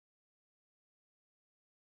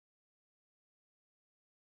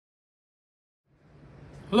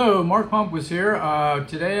Hello, Mark Pump was here.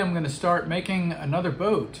 Today I'm going to start making another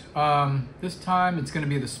boat. This time it's going to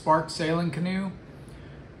be the Spark Sailing Canoe.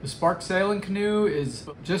 The Spark Sailing Canoe is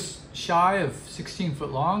just shy of 16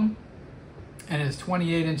 foot long and is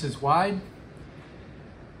 28 inches wide.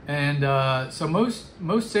 And so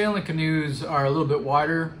most sailing canoes are a little bit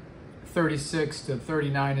wider, 36 to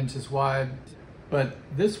 39 inches wide. But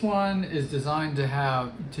this one is designed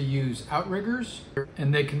to use outriggers,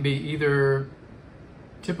 and they can be either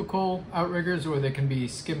typical outriggers or they can be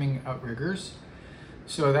skimming outriggers.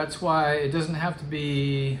 So that's why it doesn't have to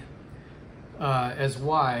be as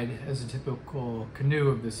wide as a typical canoe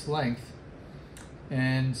of this length.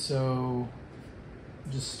 And so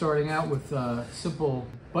just starting out with a simple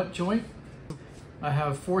butt joint. I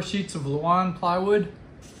have 4 sheets of Luan plywood.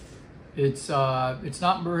 It's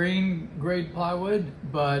not marine grade plywood,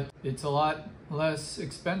 but it's a lot less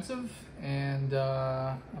expensive, and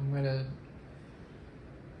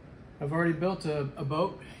I've already built a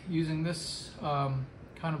boat using this kind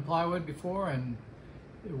of plywood before, and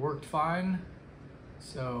it worked fine.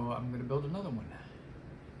 So I'm going to build another one.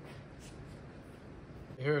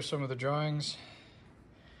 Here are some of the drawings.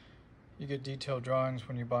 You get detailed drawings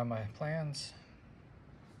when you buy my plans.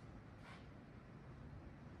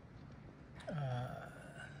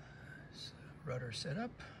 Rudder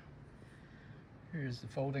setup. Here's the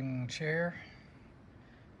folding chair.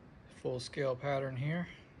 Full scale pattern here.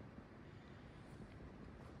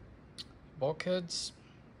 Bulkheads,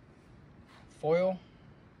 foil,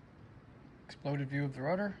 exploded view of the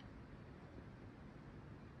rudder,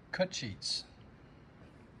 cut sheets,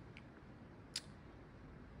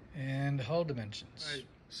 and hull dimensions. Right.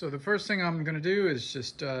 So the first thing I'm going to do is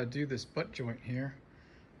just do this butt joint here.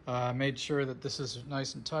 Made sure that this is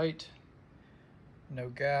nice and tight, no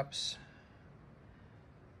gaps,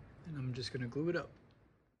 and I'm just going to glue it up.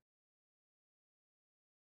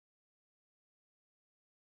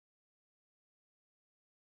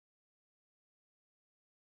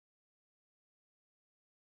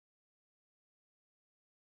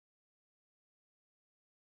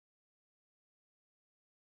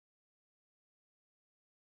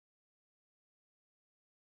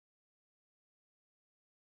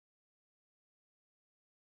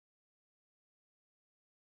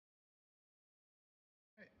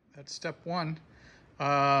 That's step one.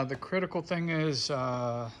 The critical thing is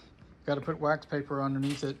got to put wax paper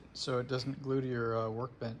underneath it so it doesn't glue to your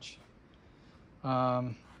workbench.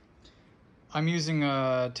 I'm using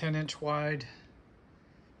a 10-inch wide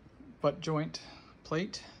butt joint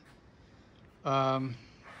plate. So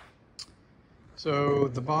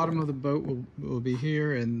the bottom of the boat will be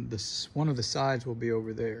here, and one of the sides will be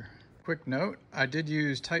over there. Quick note, I did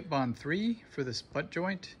use Titebond 3 for this butt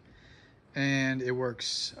joint, and it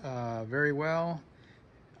works very well.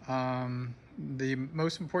 The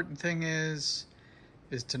most important thing is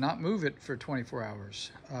to not move it for 24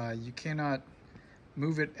 hours. You cannot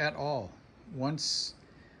move it at all. Once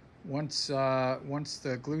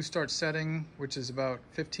the glue starts setting, which is about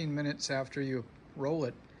 15 minutes after you roll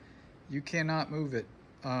it, you cannot move it.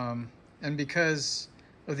 And because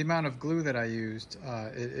of the amount of glue that I used,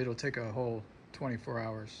 it'll take a whole 24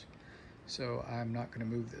 hours. So I'm not going to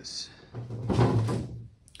move this.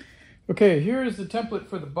 Okay, here is the template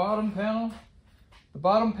for the bottom panel. The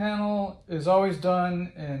bottom panel is always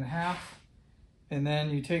done in half, and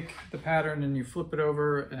then you take the pattern and you flip it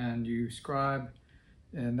over and you scribe,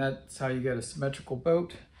 and that's how you get a symmetrical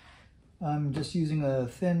boat. I'm just using a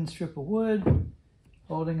thin strip of wood,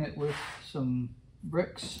 holding it with some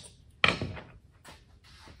bricks,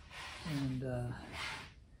 and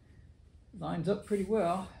lines up pretty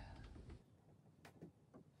well.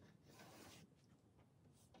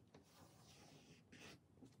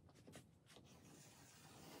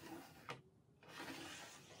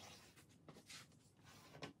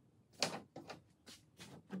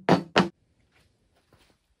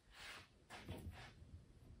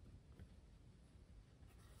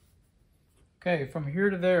 Okay, from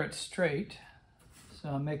here to there it's straight, so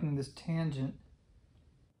I'm making this tangent.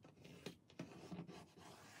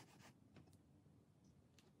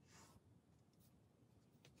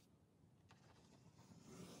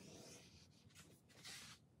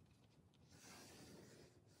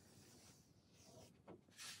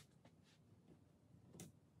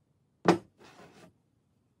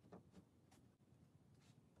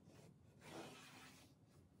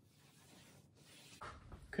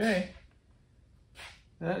 Okay.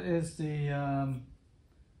 That is the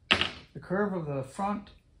curve of the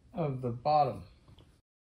front of the bottom.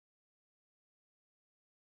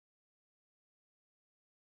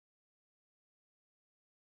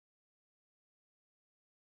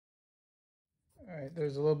 All right,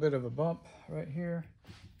 there's a little bit of a bump right here.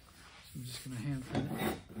 So I'm just gonna hand frame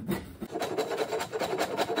it.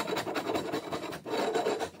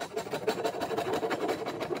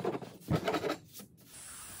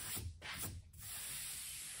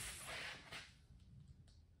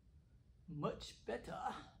 Much better.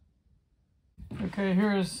 Okay,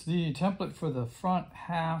 here's the template for the front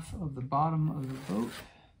half of the bottom of the boat.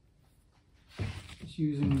 Just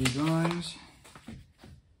using the drawings.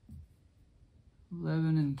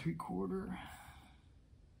 11 3/4.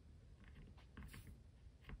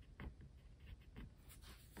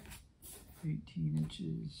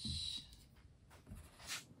 $18.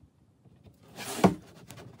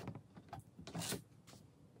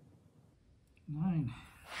 9.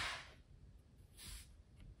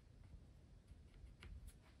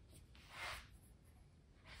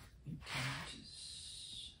 18 inches.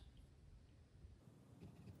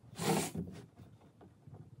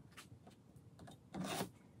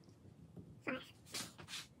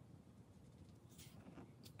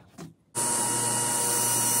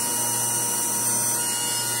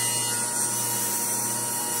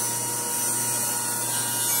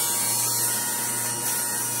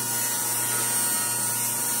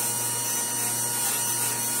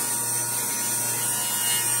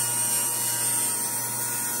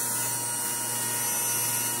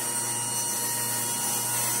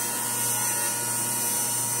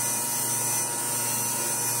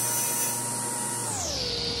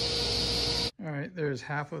 All right, there's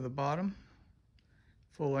half of the bottom,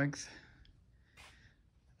 full length.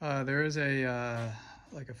 There is a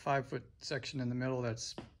like a 5-foot section in the middle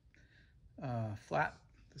that's flat.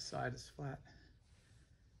 The side is flat.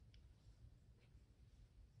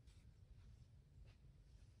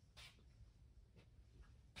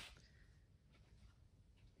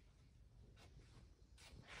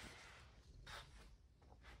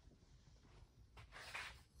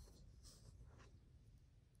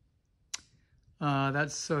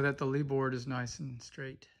 That's so that the lee board is nice and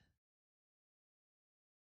straight.